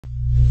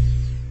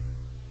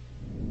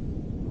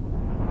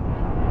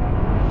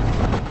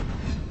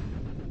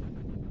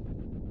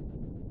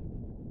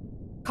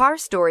Car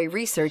Story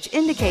research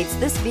indicates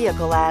this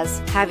vehicle as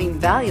having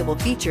valuable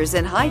features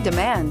in high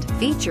demand.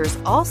 Features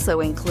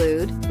also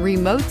include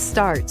remote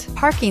start,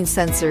 parking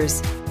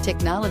sensors,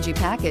 technology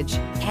package,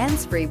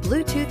 hands-free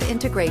Bluetooth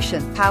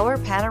integration, power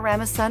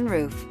panorama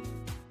sunroof.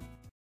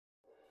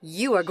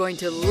 You are going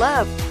to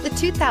love the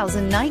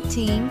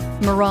 2019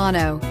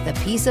 Murano. The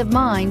peace of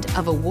mind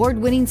of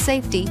award-winning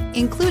safety,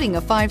 including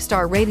a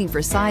 5-star rating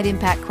for side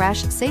impact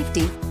crash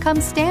safety,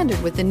 comes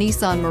standard with the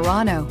Nissan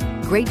Murano.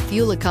 Great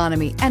fuel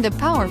economy and a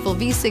powerful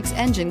V6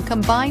 engine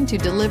combine to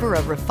deliver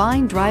a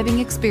refined driving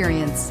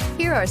experience.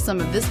 Here are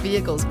some of this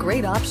vehicle's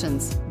great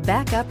options: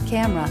 backup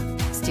camera,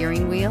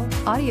 steering wheel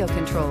audio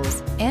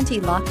controls,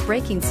 anti-lock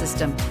braking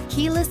system,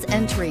 keyless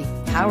entry,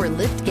 power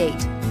lift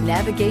gate,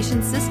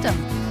 navigation system,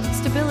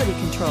 stability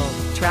control,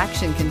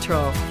 traction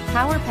control,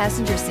 power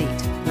passenger seat,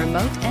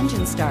 remote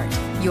engine start.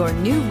 Your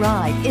new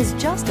ride is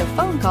just a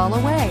phone call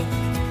away.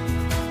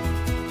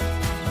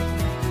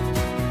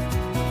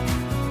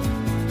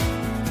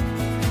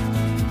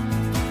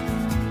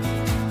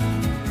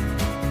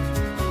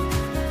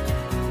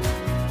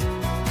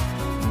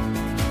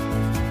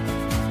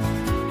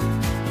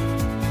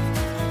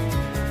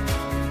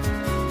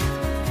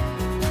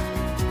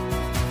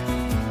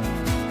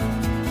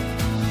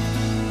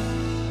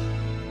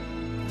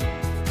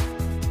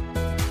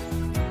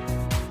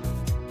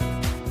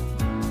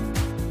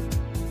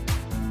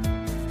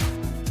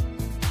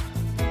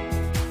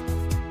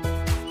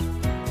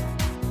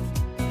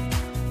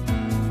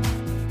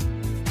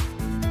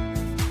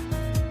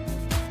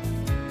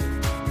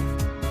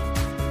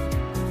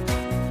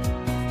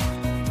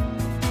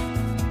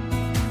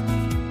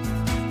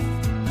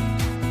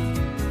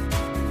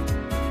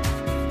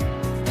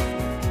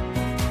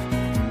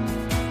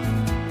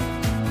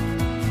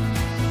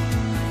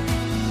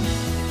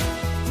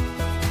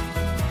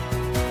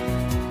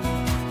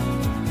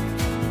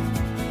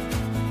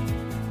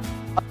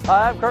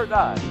 Hi, I'm Kurt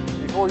Nye.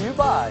 Before you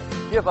buy,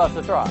 give us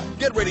a try.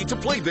 Get ready to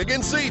play big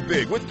and save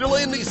big with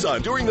DeLand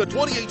Nissan during the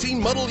 2018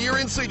 model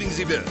year-end savings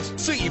event.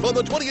 Save on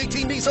the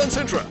 2018 Nissan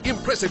Sentra,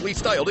 impressively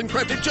styled and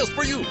crafted just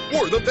for you.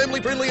 Or the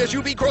family-friendly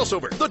SUV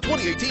crossover, the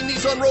 2018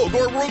 Nissan Rogue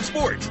or Rogue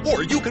Sport.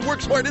 Or you can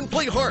work smart and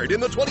play hard in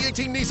the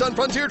 2018 Nissan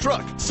Frontier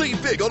truck.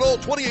 Save big on all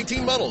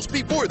 2018 models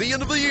before the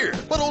end of the year,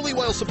 but only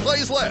while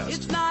supplies last.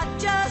 It's not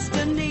just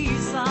a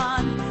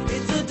Nissan.